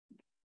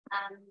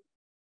Um,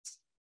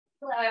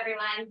 Hello,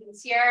 everyone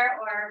who's here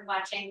or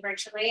watching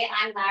virtually.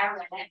 I'm Lara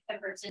Winnick, the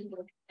person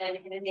who's been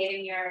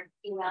inundating your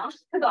email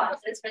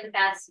boxes for the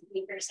past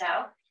week or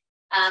so.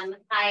 I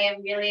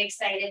am really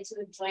excited to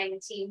have joined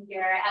the team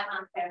here at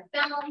Montclair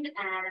Film, and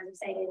I'm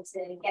excited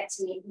to get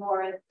to meet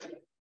more of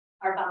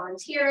our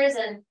volunteers,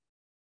 and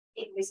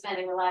we'll be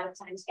spending a lot of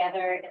time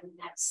together in the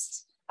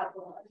next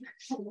couple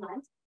of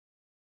months.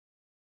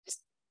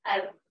 Just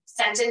a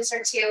sentence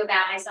or two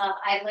about myself.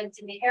 I've lived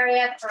in the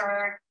area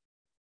for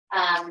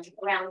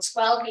around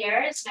 12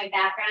 years. My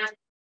background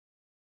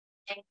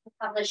in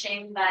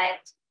publishing,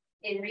 but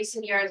in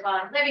recent years while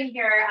I'm living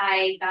here,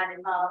 I got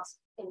involved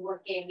in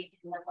working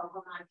in the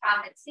local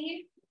nonprofit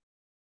scene.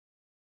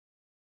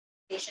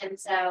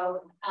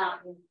 So,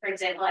 for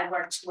example, I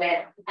worked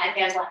with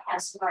Advanced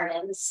House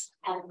Gardens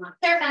and the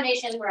Montclair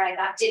Foundation, where I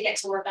did get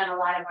to work on a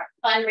lot of our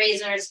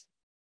fundraisers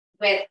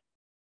with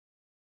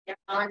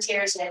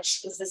volunteers,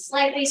 which is a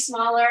slightly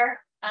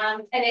smaller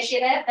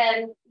initiative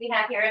than we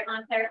have here at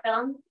Montclair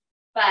Film.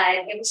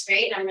 But it was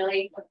great. I'm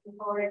really looking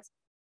forward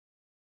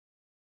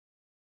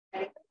to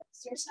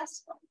this year's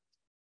festival.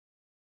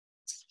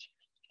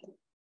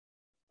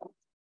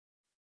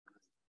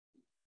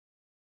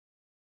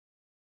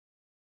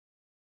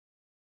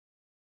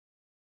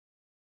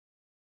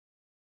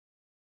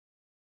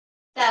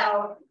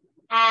 So,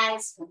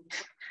 as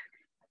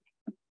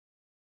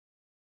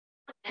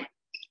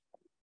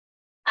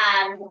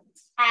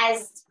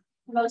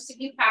most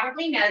of you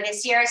probably know,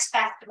 this year's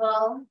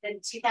festival, the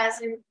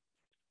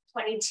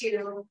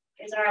 2022,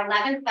 is our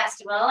 11th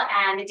festival,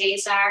 and the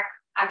dates are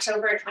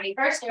October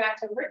 21st through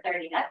October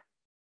 30th.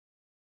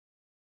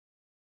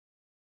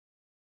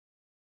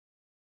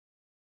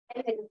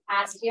 In the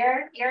past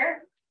year,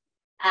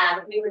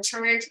 we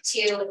returned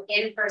to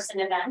in-person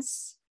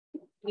events.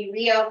 We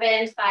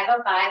reopened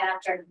 505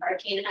 after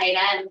Hurricane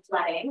Ida and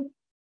flooding.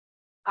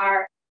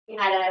 We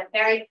had a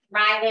very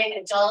thriving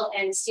adult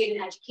and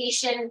student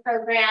education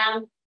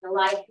program, a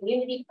lot of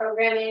community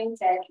programming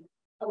that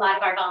a lot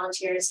of our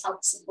volunteers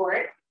helped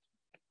support.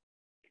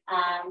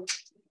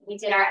 We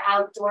did our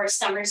outdoor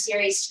summer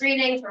series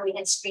screenings, where we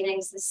had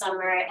screenings this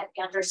summer at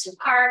the Anderson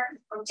Park,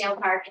 Brookdale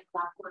Park, and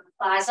Blackmore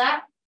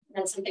Plaza. And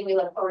that's something we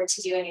look forward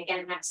to doing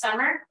again next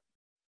summer.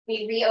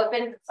 We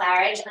reopened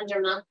Claridge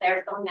under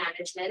Montclair Film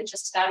Management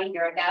just about a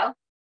year ago.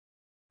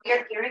 We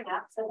are gearing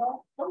up for the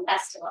film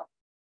festival.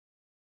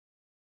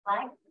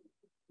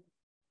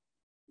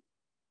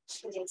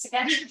 The dates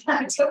again,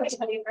 October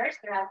 21st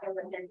through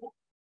October 30th.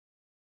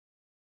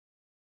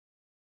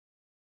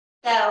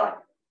 So,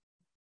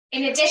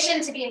 in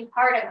addition to being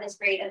part of this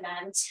great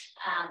event,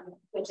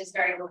 which is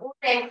very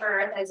rewarding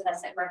for those of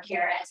us that work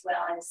here as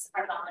well as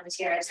our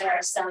volunteers, there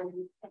are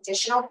some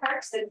additional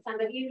perks that some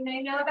of you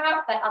may know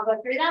about, but I'll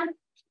go through them.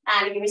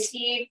 You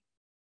receive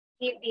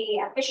the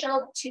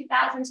official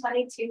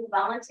 2022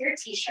 volunteer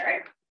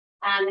t-shirt.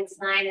 Its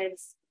design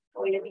is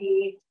going to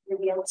be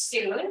revealed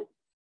soon.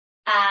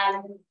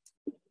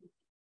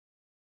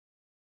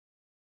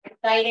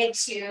 Invited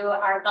to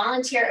our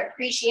volunteer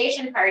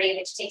appreciation party,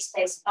 which takes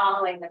place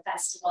following the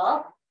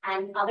festival,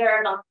 and other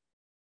events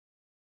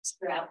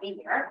throughout the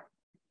year.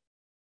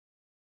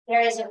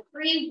 There is a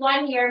free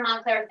 1-year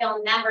Montclair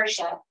Film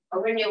membership, a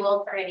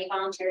renewal for any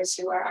volunteers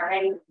who are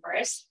already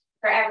members,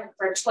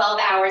 for 12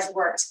 hours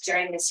worked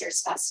during this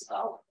year's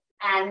festival.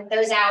 And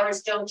those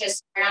hours don't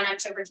just start on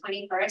October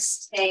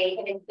 21st.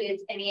 It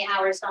includes any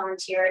hours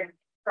volunteered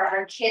for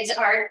our kids'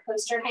 art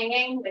poster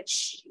hanging,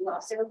 which you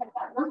also have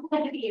gotten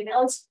one of the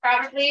emails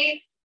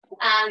probably.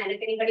 And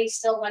if anybody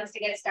still wants to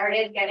get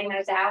started getting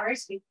those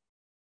hours, we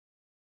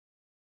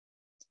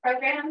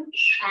program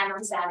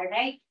on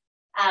Saturday,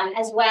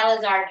 as well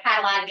as our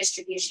catalog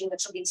distribution,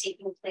 which will be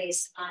taking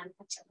place on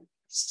October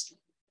 1st.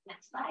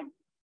 Next slide.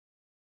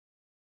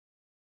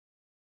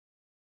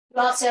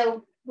 You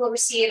also will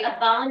receive a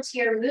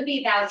volunteer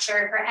movie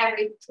voucher for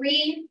every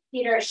 3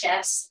 theater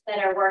shifts that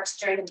are worked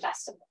during the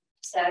festival.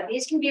 So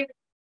these can be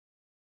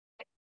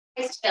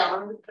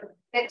filmed for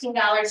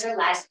 $15 or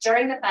less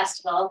during the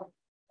festival,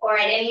 or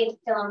at any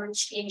film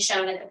being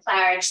shown at the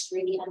Claridge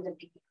through the end of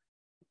the year.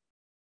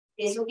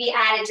 These will be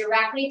added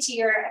directly to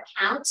your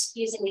account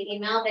using the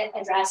email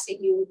address that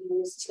you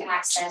use to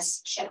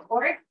access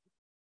Shipboard,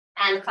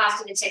 and the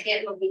cost of the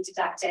ticket will be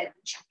deducted at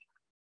checkout.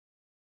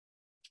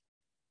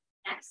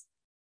 Next.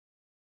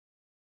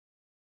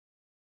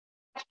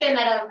 Question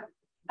that a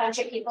bunch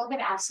of people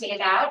have asked me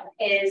about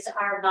is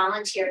our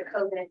volunteer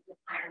COVID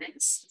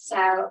requirements.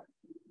 So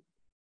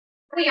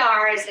we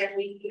are is that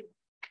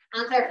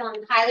Montclair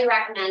Film highly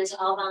recommends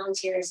all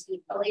volunteers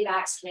be fully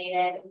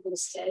vaccinated and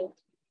boosted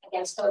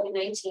against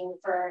COVID-19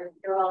 for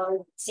your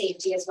own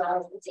safety as well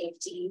as the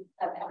safety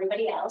of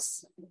everybody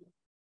else.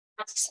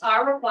 Masks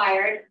are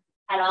required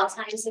at all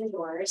times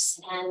indoors,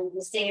 and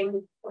the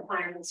same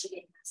requirements are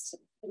being asked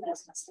for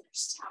those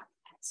customers to have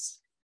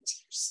as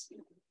volunteers.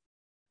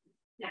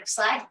 Next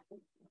slide.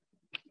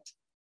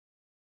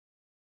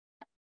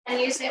 And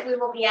use that we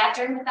will be at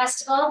during the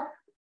festival.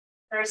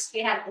 First,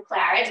 we have the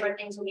Claridge, where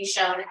movies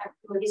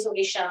will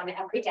be shown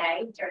every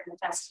day during the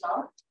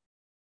festival.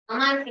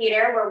 Belmont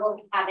Theater, where we'll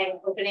be having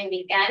opening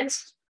weekend,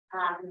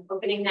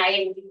 opening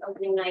night and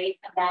opening night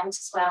event,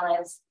 as well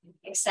as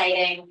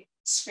exciting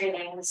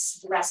screenings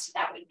the rest of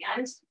that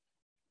weekend.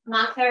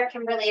 Montclair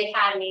Kimberly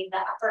Academy, the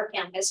upper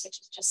campus, which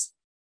is just,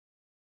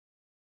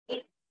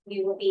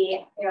 we will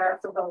be there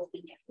for both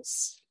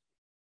weekends.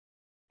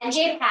 And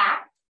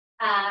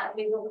JPAC,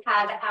 we will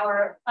have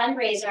our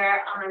fundraiser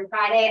on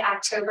Friday,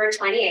 October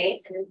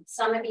 28th. And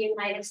some of you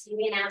might have seen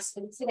the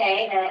announcement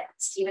today that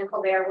Stephen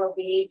Colbert will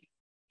be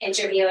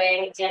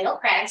interviewing Daniel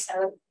Craig.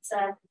 So it's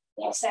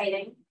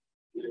exciting.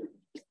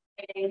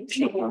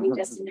 We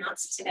just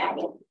announced today.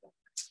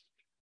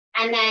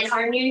 And then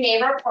our new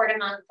neighbor, Port of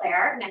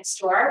Montclair, next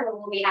door, where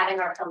we'll be having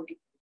our film.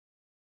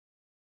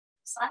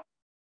 Slide.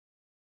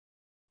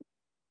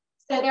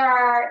 So there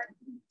are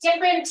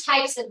different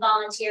types of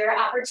volunteer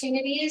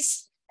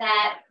opportunities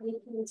that we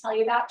can tell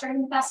you about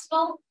during the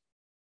festival.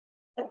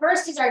 The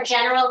first is our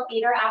general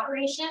theater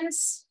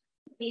operations.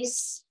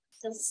 These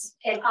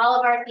in all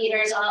of our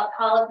theaters,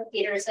 all of the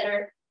theaters that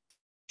are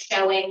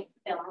showing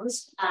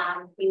films,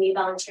 we need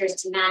volunteers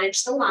to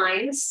manage the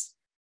lines,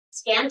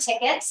 scan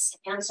tickets,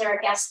 answer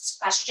guests'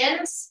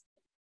 questions,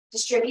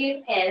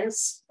 distribute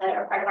pins that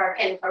are part of our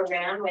pin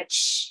program,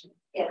 which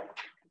if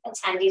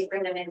attendees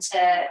bring them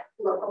into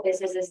local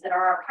businesses that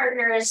are our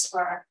partners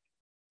or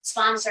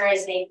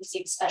sponsors, they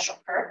receive special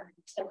perk.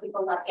 So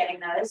people love getting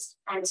those.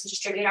 And to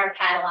distribute our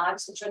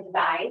catalogs, which are the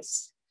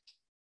guides.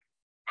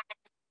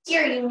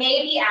 Here, you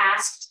may be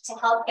asked to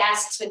help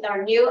guests with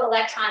our new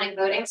electronic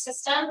voting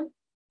system.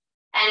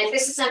 And if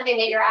this is something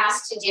that you're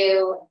asked to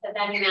do, the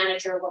venue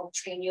manager will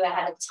train you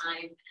ahead of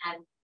time,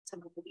 and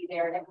someone will be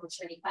there to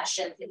answer any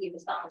questions that you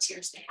as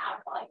volunteers may have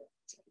while you're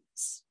doing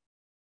this.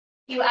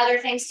 A few other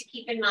things to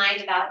keep in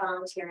mind about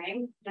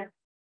volunteering.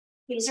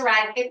 Please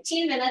arrive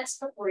 15 minutes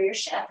before your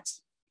shift.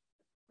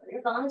 Wear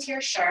your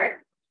volunteer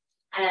shirt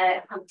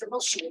and comfortable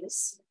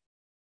shoes.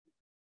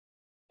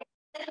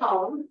 At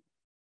home,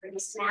 bring a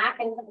snack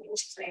and something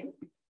to drink.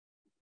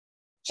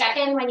 Check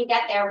in when you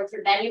get there with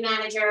your venue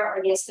manager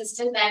or the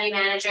assistant venue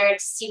manager to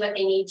see what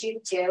they need you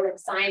to do, and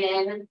sign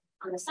in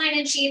on the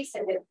sign-in sheets so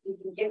that you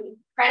can give you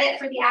credit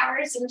for the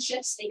hours and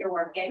shifts that you're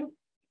working.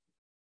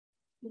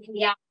 You can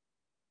be out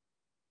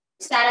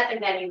setup and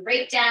venue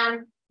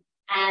breakdown,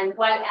 and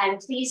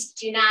please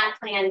do not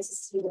plan to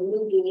see the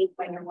movie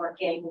when you're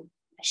working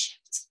a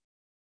shift.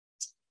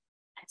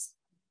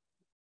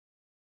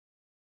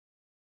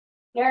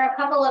 There are a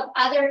couple of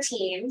other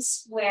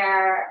teams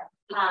where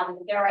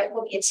there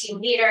will be a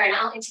team leader, and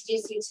I'll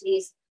introduce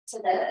you to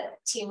the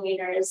team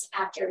leaders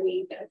after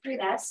we go through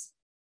this.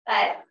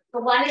 But the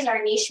one is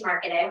our niche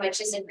marketing,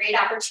 which is a great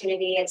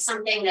opportunity. It's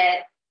something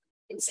that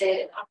it's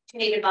an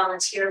opportunity to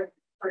volunteer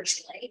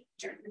virtually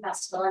during the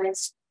festival, and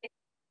it's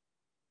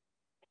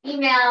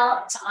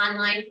email to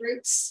online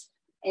groups.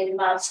 It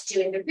involves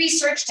doing the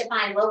research to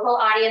find local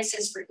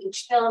audiences for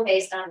each film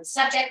based on the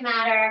subject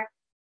matter,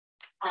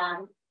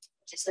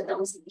 which is the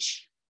film's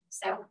niche.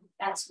 So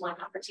that's one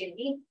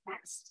opportunity.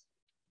 Next.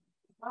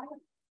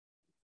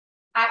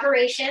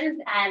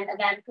 Operations and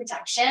event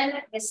production.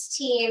 This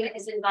team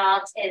is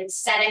involved in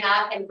setting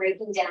up and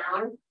breaking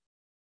down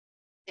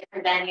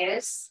different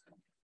venues.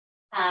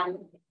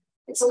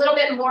 It's a little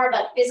bit more of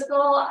a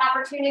physical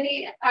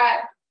opportunity,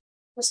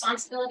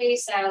 responsibility.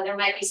 So there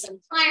might be some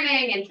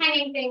climbing and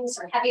hanging things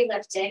or heavy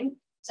lifting.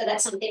 So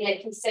that's something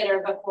to consider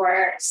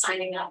before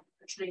signing up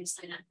or trying to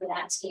sign up for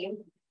that team.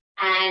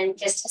 And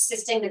just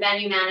assisting the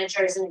venue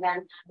managers and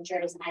event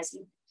managers as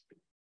you.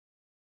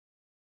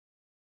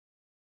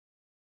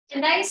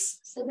 Merchandise.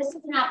 So this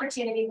is an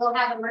opportunity. We'll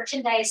have a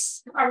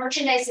merchandise. Our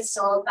merchandise is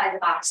sold by the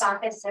box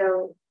office.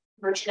 So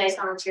merchandise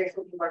volunteers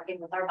will be working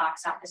with our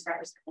box office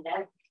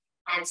representative.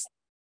 And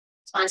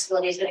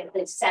responsibilities would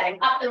include setting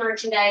up the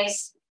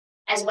merchandise,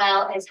 as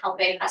well as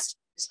helping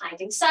customers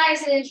finding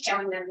sizes,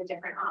 showing them the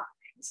different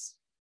offerings.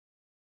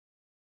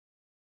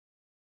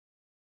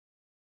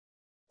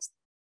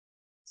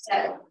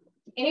 So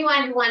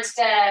anyone who wants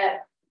to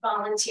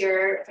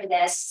volunteer for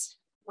this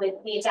would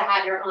need to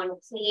have your own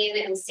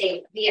clean and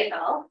safe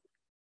vehicle.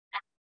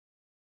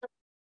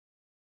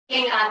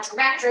 Picking up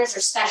directors or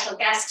special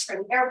guests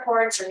from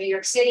airports or New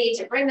York City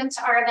to bring them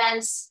to our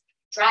events,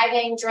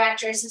 driving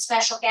directors and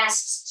special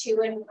guests to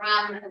and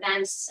from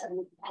events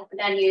and at the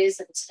venues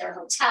and to their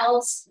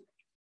hotels.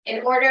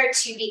 In order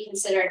to be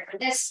considered for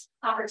this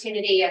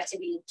opportunity, you have to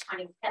be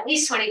at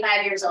least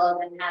 25 years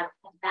old and have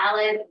a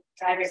valid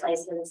driver's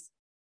license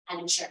and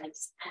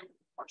insurance, and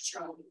of course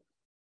your own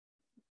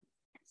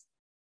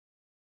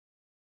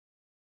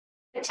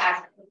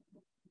photography.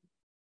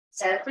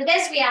 So for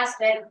this, we ask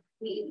that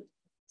we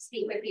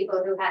speak with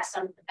people who have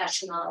some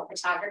professional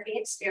photography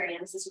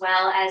experience, as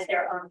well as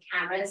their own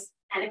cameras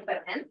and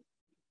equipment.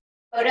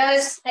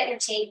 Photos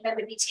that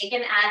would be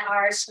taken at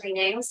our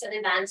screenings and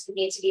events would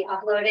need to be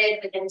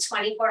uploaded within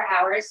 24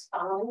 hours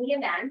following the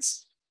event.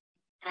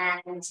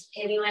 And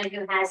anyone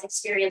who has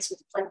experience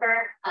with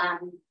Flickr,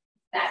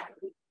 that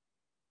would be.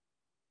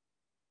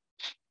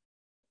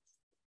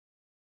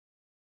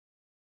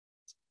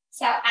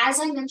 So as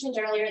I mentioned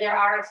earlier, there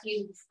are a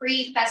few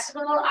free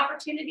festival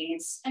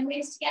opportunities and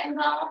ways to get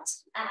involved.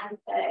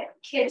 The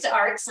kids'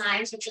 art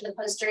signs, which are the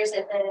posters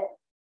that the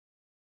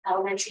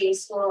elementary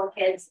school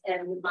kids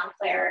in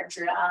Montclair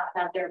drew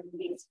about their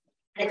movies.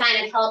 And it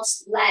kind of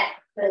helps let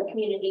the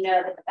community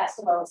know that the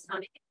festival is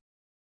coming.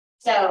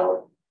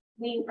 So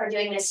we are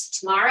doing this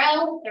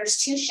tomorrow.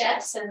 There's 2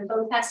 shifts and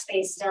both have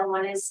space still.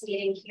 One is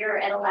meeting here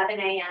at 11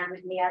 a.m.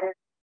 and the other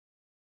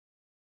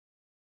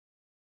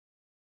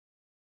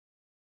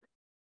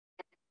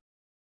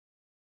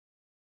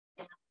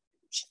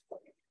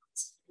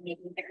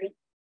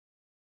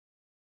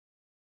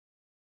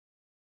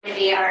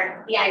maybe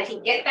our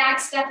VIP gift bag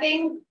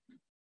stuffing,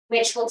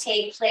 which will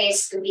take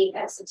place the week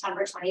of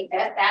September 25th.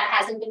 That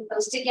hasn't been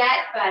posted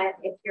yet, but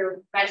if you're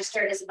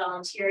registered as a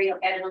volunteer, you'll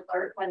get an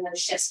alert when those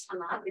shifts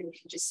come up and you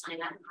can just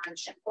sign up on the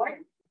shift board.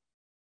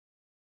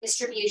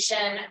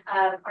 Distribution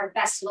of our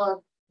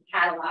festival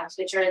catalogs,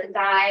 which are the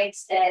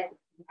guides that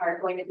are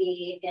going to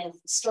be in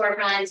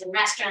storefronts and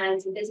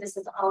restaurants and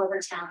businesses all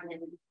over town,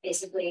 and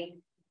basically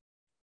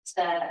it's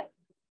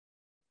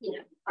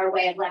our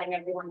way of letting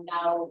everyone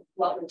know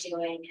what we're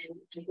doing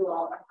and who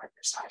all our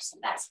partners are. So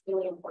that's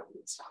really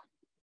important stuff.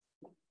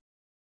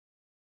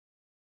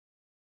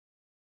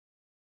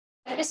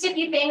 So just a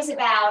few things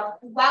about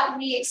what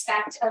we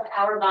expect of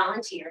our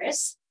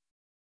volunteers.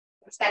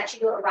 We expect you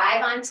to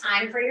arrive on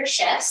time for your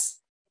shifts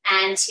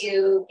and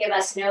to give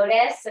us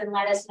notice and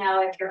let us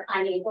know if you're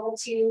unable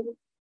to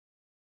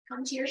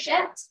come to your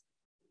shift.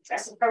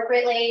 Dress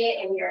appropriately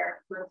in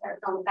your Montclair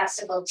Film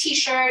Festival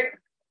t-shirt,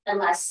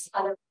 unless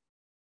other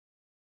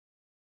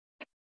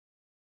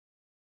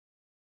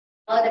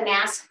follow the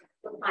mask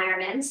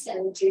requirements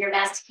and do your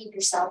best to keep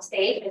yourself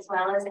safe as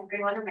well as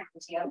everyone around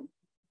you.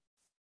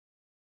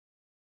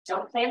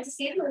 Don't plan to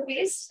see the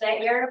movies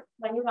when you're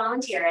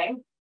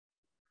volunteering,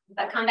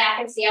 but come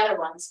back and see other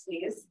ones,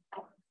 please.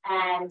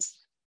 And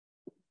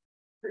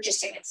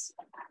purchase tickets.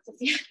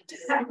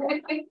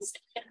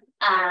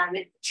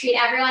 Treat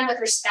everyone with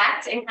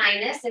respect and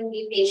kindness and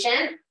be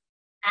patient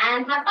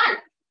and have fun.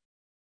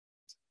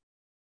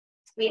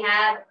 We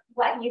have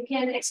what you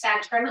can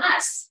expect from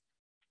us.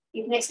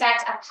 You can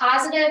expect a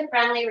positive,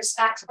 friendly,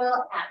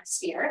 respectful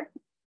atmosphere.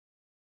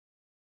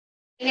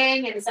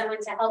 And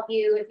someone to help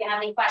you if you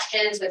have any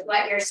questions with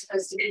what you're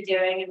supposed to be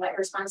doing and what your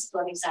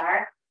responsibilities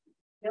are.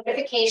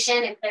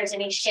 Notification if there's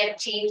any shift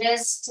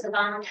changes to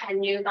the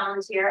new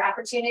volunteer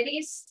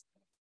opportunities.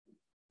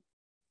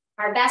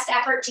 Our best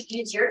effort to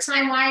use your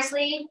time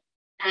wisely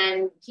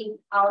and keep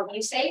all of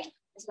you safe,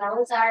 as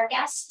well as our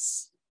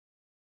guests.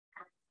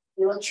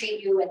 We will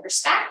treat you with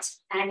respect,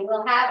 and you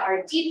will have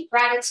our deep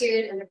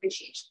gratitude and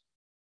appreciation.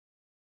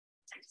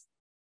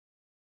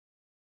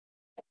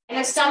 I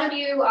know some of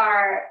you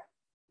are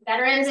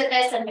veterans at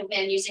this and have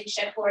been using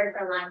Shipboard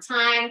for a long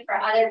time. For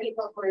other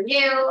people who are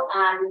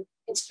new,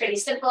 it's pretty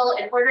simple.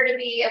 In order to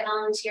be a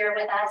volunteer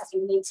with us,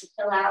 you need to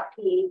fill out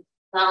the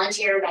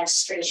volunteer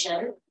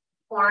registration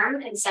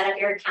form and set up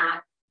your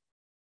account.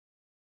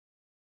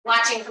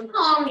 Watching from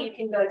home, you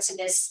can go to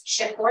this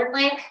Shipboard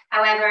link.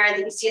 However,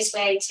 the easiest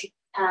way to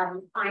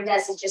find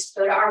us is just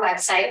go to our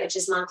website, which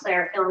is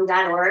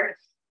montclairfilm.org.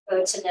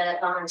 Go to the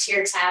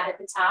volunteer tab at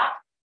the top.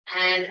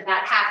 And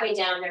about halfway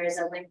down, there is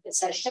a link that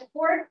says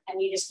Shipboard,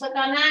 and you just click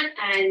on that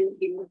and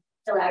you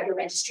fill out your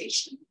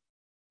registration.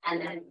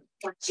 And then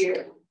once we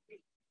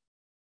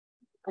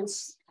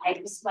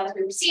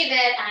receive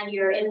it and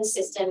you're in the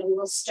system, you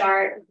will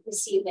start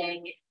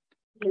receiving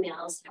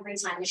emails every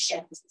time the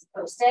shift is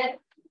posted.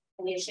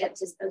 A new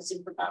shift is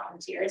posted for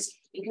volunteers.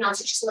 You can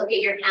also just look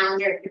at your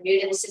calendar if you're new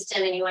to the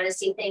system and you want to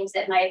see things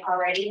that might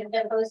already have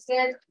been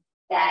posted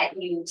that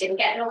you didn't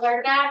get an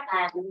alert about,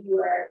 and you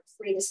are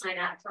free to sign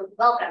up for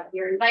welcome.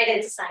 You're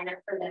invited to sign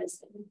up for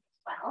those as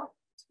well.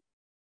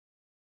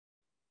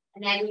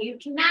 And then you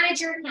can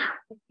manage your account.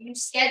 If you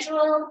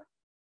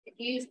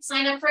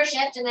sign up for a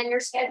shift and then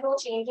your schedule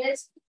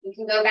changes, you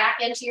can go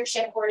back into your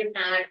Shipboard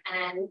account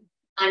and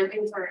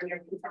unconfirm your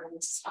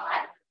confirmed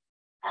spot.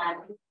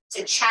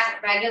 To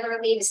check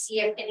regularly to see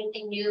if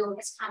anything new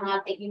has come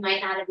up that you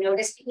might not have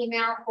noticed the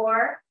email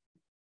for.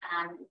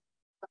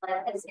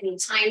 As any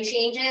time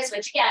changes,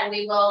 which again,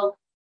 we will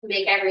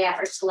make every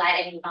effort to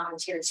let any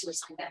volunteers who are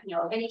signed up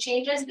know of any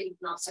changes, but you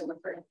can also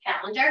refer to the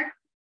calendar.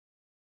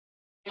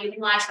 And you can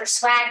watch for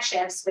swag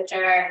shifts, which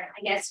are,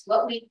 I guess,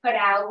 what we put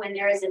out when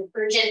there is an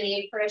urgent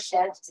need for a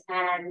shift.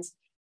 And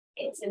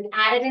it's an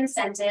added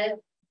incentive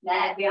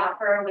that we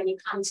offer when you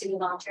come to the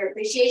volunteer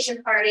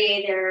appreciation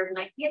party. There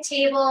might be a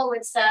table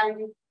with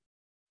some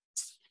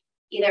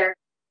either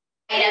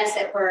items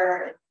that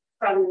were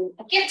from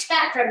the gift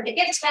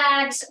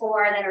bags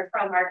or that are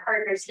from our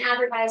partners and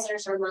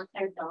advertisers or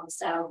Montclair Film.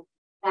 So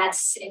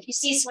that's, if you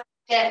see swag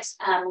shift,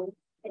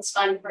 it's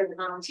fun for the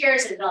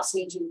volunteers, and it also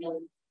means you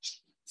really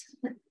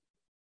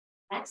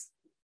next.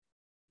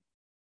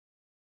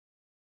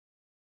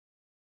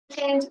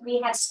 And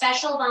we have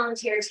special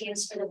volunteer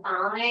teams for the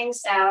following.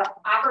 So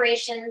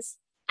operations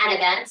and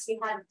events. We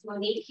have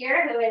Monique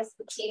here, who is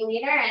the team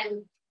leader,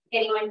 and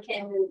anyone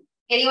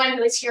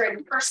who is here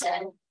in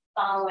person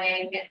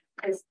following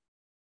because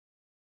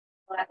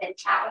we'll have to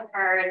chat with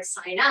her and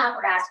sign up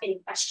or ask any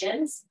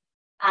questions.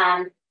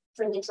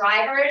 For the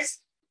drivers,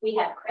 we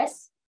have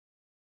Chris.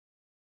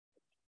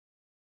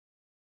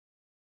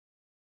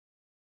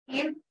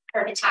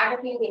 For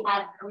photography, we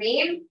have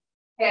Kareem,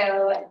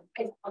 who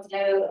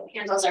also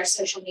handles our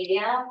social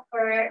media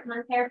for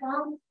Montclair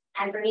Film.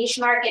 And for niche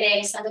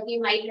marketing, some of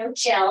you might know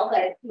Jill,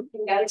 but you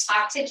can go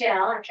talk to Jill.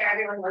 I'm sure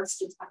everyone wants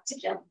to talk to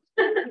Jill.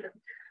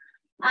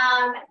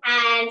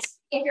 And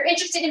if you're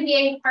interested in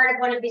being part of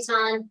one of these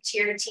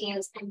volunteer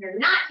teams and you're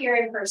not here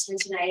in person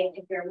tonight,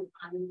 if you're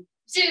on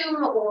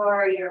Zoom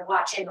or you're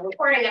watching a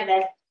recording of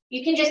this,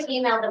 you can just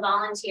email the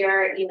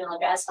volunteer email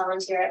address,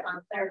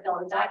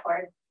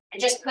 volunteer@montclairfilm.org,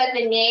 and just put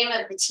the name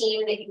of the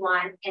team that you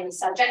want in the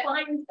subject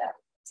line, so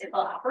simple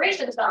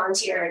operations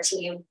volunteer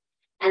team.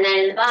 And then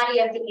in the body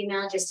of the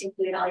email, just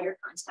include all your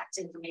contact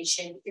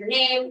information, your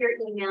name, your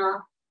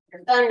email,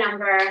 your phone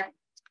number,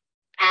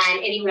 and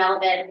any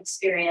relevant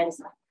experience,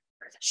 like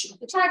professional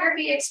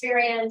photography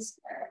experience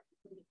or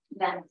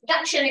event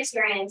production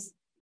experience,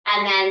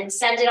 and then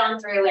send it on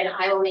through, and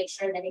I will make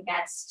sure that it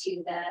gets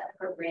to the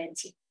appropriate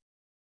team.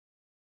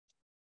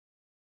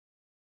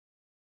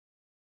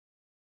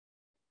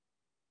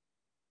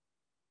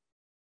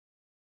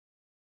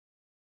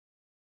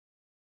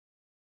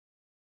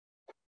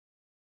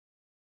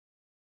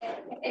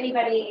 If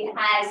anybody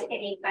has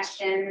any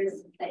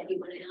questions that you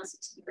want to ask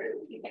to the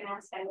group, you can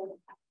ask. I will.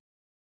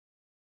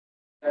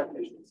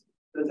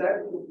 Does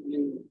that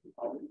mean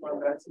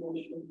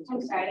vaccination?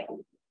 I'm sorry.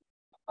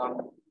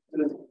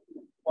 Does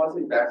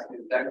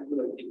quasi-vaccination, that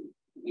include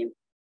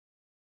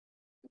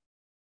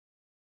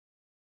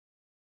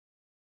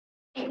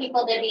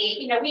people to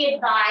be, we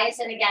advise,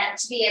 and again,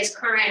 to be as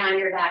current on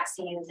your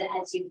vaccines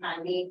as you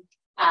can be.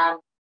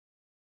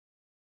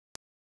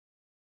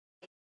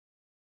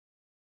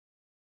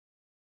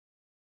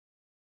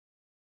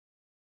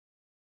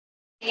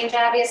 Age,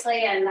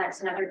 obviously, and that's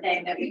another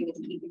thing that we need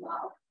to keep you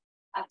all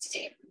up to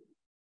date.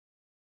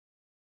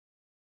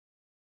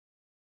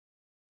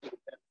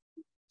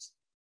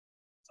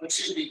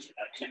 Excuse me,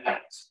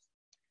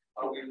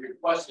 are we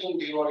requesting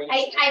the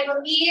audience? I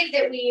believe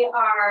that we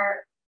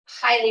are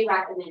highly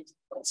recommended.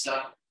 It's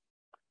not.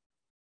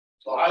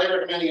 So highly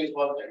recommending is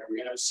one thing. Are we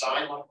going to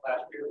sign on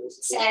last year?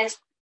 Says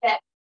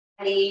that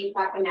highly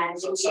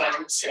recommends. So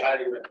sign, say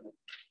highly recommend.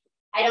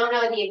 I don't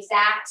know the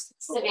exact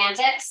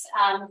semantics,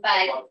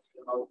 but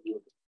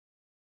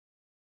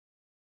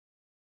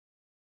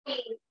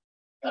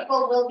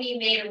people will be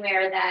made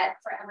aware that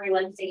for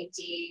everyone's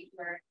safety,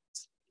 we're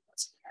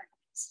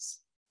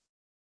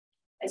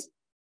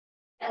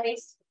at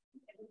least.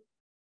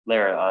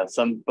 Lara,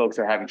 some folks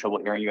are having trouble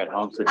hearing you at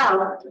home. So yeah.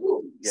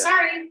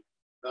 Sorry.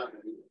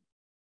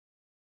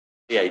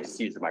 Yeah, you just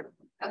use the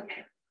microphone.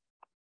 Okay.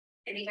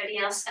 Anybody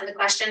else have a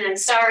question? I'm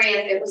sorry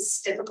if it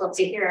was difficult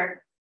to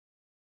hear.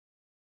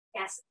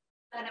 Yes.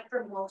 Sign up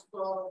for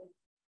multiple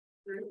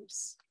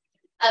groups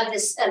of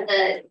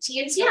the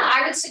teams. Yeah,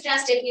 I would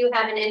suggest if you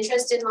have an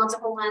interest in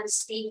multiple ones,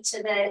 speak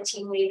to the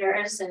team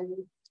leaders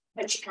and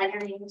put your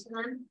name to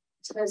them,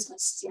 to those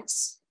lists.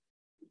 Yes.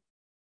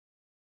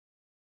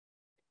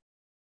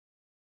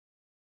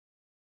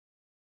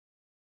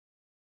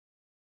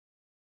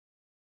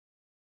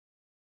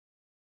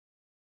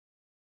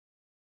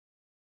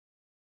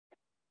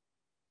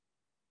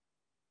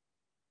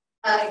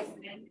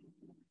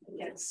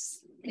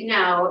 Yes.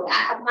 No,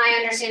 my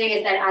understanding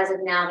is that as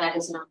of now, that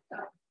is not so.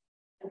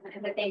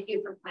 But thank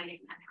you for pointing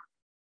that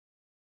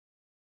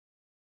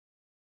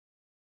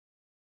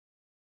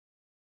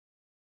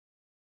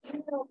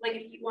out. Like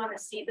if you want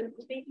to see the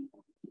movie,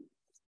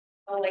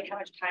 or like how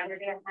much time you're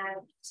gonna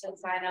have to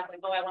sign up, like,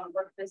 oh, I want to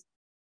work this.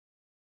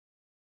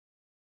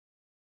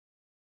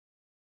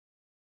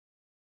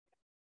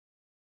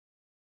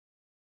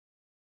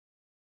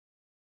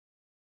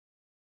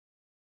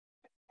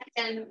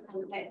 And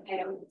I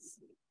don't.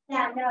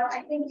 Yeah, no,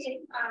 I think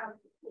if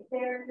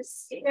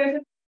there's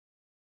a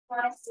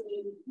want to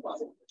see,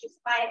 well,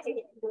 just buy a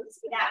ticket and go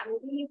see that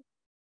movie.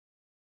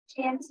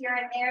 Chance here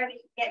and there, you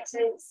get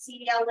to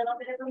see a little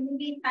bit of a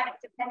movie, kind of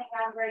depending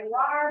on where you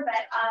are,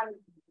 but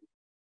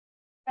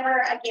never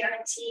a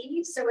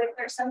guarantee. So if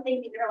there's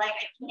something that you're like,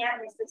 I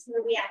can't miss this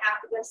movie, I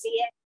have to go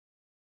see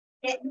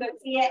it. Go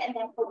see it, and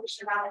then focus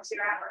your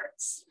volunteer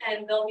efforts,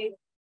 and they'll be.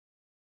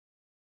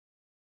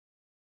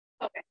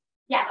 Okay.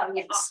 Yeah. Oh,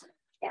 yes. Awesome.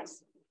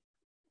 Yes.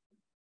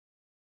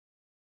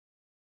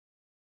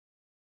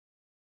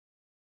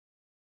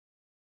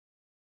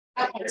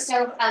 Okay,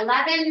 so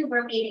 11,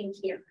 we're meeting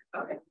here.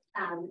 Okay.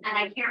 And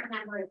I can't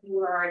remember if you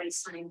were already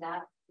signed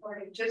up.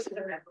 Or just the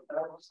member, but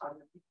I will sign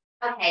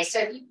up. Okay, so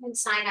if you can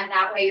sign up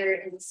that way, you're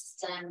in the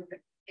system.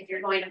 If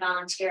you're going to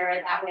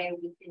volunteer, that way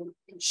we can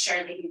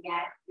ensure that you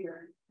get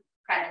your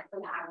credit for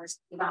the hours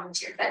you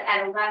volunteered. But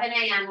at 11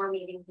 a.m. we're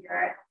meeting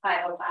here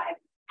at 5:05,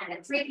 and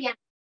at 3 p.m.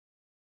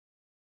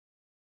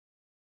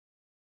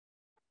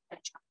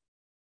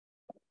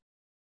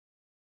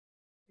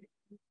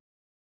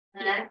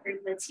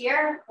 Group that's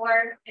here,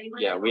 or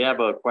anyone? Yeah, we have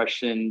a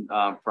question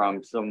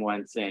from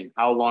someone saying,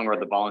 how long are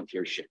the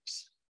volunteer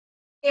shifts?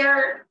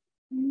 They're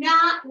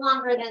not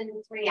longer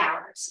than 3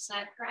 hours. Is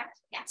that correct?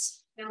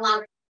 Yes, no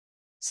longer.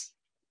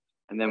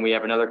 And then we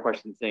have another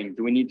question saying,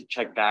 do we need to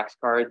check Vax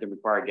cards and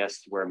require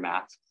guests to wear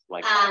masks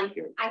like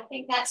here? I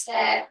think that's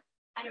I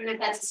don't know if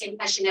that's the same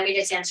question that we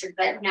just answered,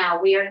 but no,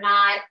 we are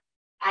not,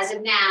 as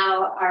of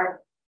now,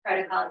 our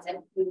protocol is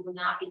that we will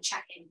not be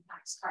checking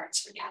Vax cards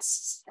for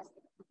guests.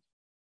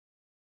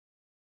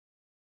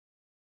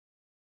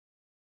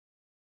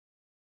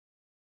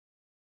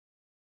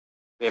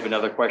 We have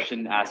another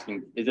question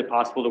asking, is it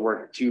possible to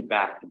work 2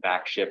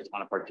 back-to-back shifts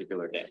on a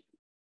particular day?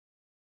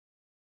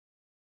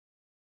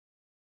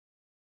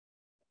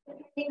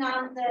 Depending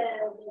on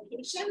the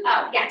location.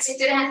 Oh, yes. If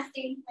it has the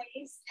same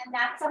place, and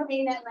that's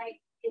something that like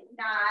is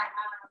not,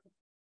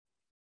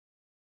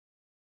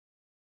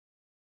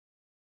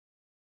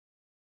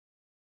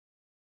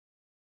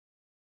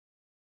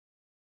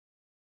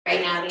 Right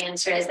now, the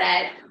answer is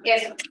that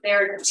if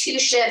there are 2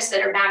 shifts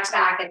that are back to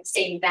back at the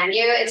same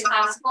venue, it's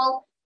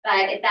possible.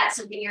 But if that's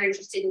something you're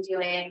interested in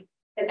doing,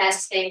 the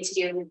best thing to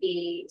do would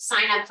be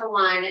sign up for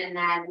one, and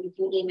then you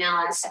can email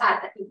us.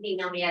 You can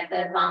email me at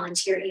the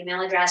volunteer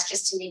email address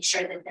just to make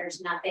sure that there's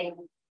nothing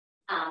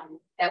that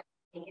would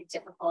make it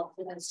difficult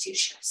for those 2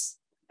 shifts.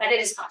 But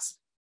it is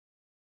possible.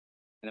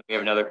 And then we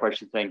have another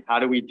question saying, how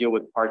do we deal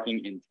with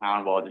parking in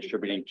town while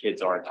distributing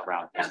kids' arts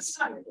around town?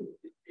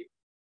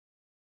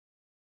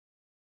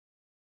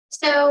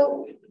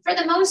 So for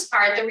the most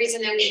part, the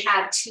reason that we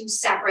have 2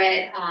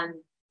 separate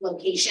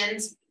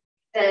locations,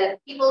 the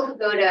people who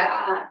go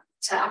to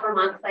Upper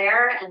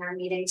Montclair and are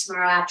meeting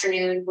tomorrow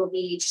afternoon will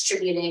be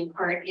distributing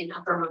art in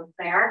Upper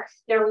Montclair.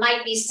 There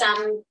might be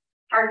some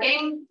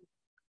parking,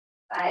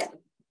 but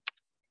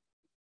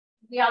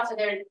we also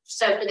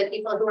so for the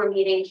people who are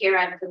meeting here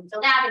at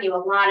Bloomfield Avenue,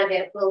 a lot of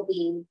it will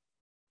be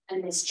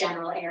in this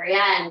general area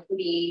and can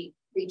be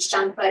reached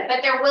on foot.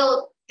 But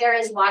there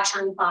is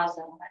Watchung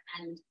Plaza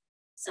and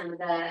some of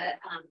the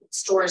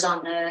stores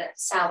on the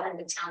south end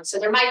of town. So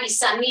there might be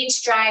some need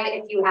to drive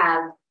if you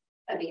have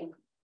a vehicle.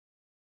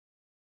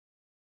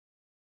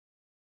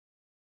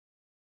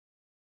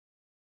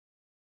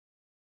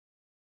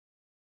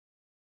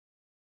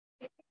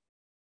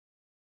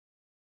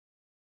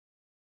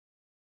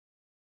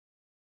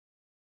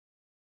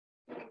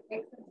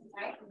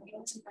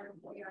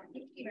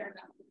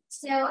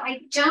 So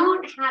I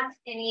don't have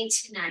any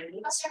tonight.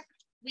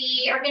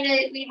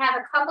 We have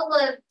a couple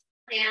of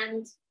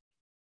planned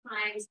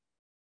times.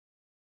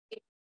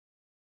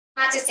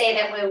 Not to say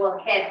that we will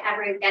get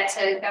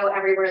to go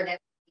everywhere that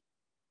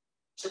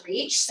to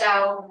reach.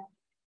 So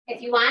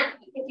if you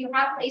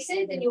have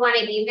places and you want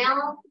to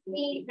email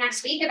me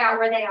next week about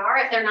where they are,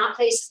 if they're not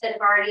places that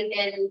have already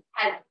been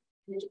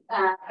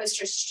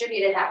posters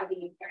distributed, that would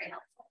be very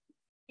helpful.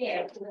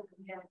 Yeah,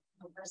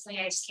 personally,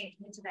 I just came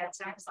into that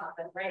tax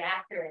office right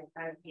after it,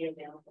 I would be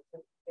available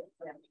for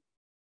them.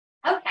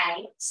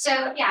 Okay,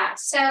 so yeah,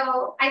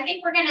 so I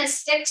think we're gonna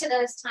stick to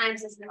those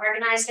times as an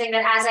organized thing,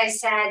 but as I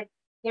said,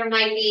 there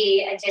might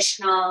be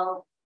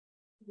additional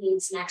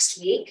needs next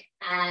week,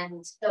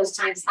 and those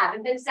times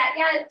haven't been set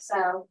yet,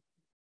 so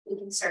we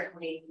can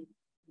certainly,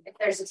 if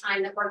there's a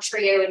time that works for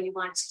you and you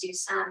want to do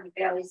some, you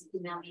could always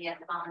email me at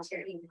the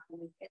volunteer email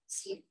and we could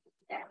see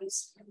that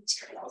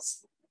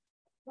materials.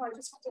 well, I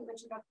just want to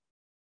mention about.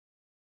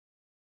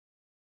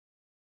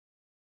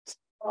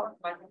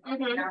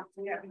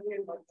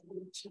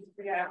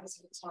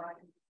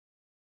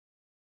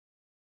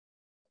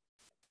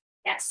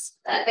 Yes,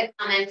 the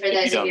comment for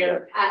those of you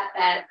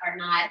that are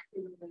not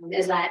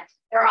is that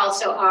there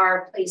also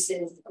are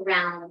places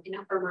around in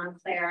Upper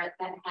Montclair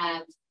that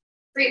have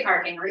free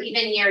parking, or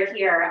even near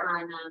here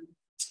on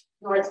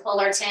North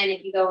Fullerton.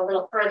 If you go a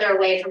little further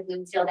away from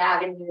Bloomfield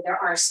Avenue, there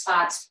are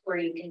spots where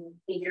you can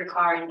leave your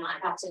car and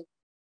not have to.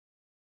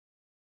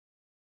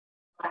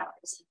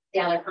 The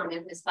other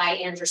comment was by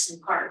Anderson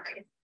Park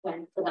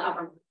when for the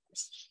Upper Montclair.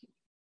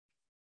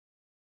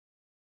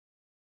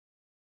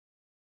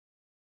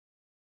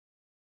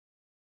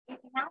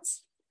 Anything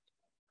else?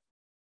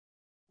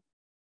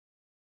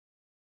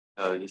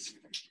 Just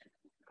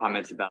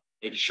comments about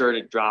make sure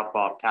to drop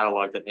off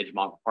catalogs at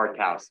Edgemont Park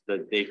House,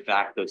 the de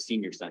facto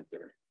senior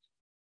center.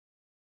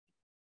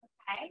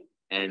 Okay.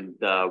 And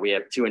we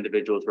have 2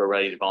 individuals who are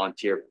ready to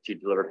volunteer to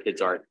deliver kids'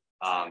 art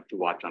to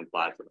Watchung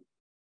Plaza.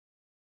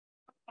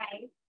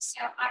 Okay,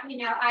 so are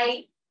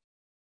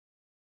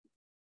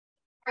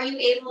you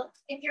able,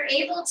 if you're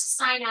able to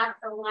sign up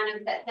for one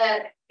of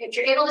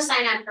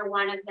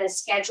the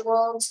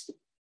scheduled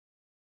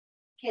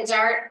kids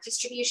art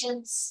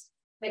distributions,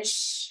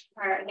 which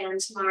are again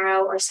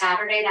tomorrow or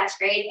Saturday, that's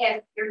great.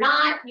 If you're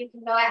not, you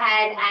can go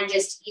ahead and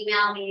just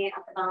email me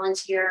at the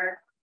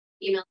volunteer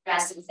email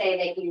address and say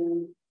that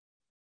you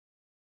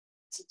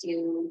to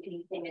do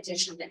anything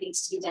additional that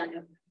needs to be done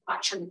at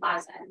Watchung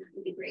Plaza, and that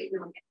would be great.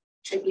 And I'll get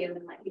tribute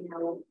and let you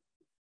know.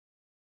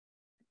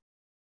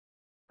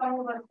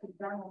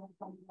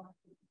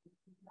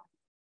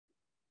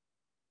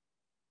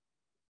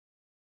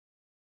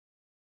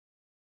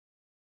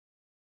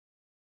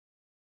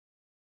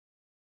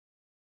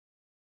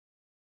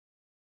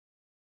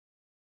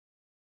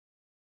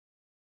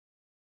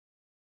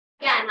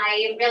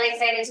 again, I'm really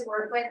excited to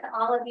work with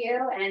all of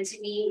you and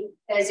to meet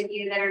those of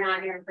you that are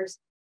not here in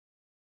person.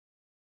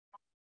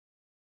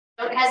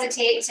 Don't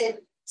hesitate to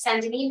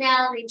send an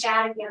email, reach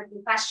out if you have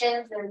any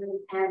questions,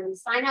 and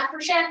sign up for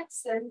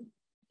shifts.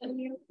 And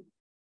you,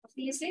 I'll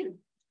see you soon.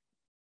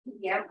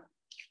 Yep.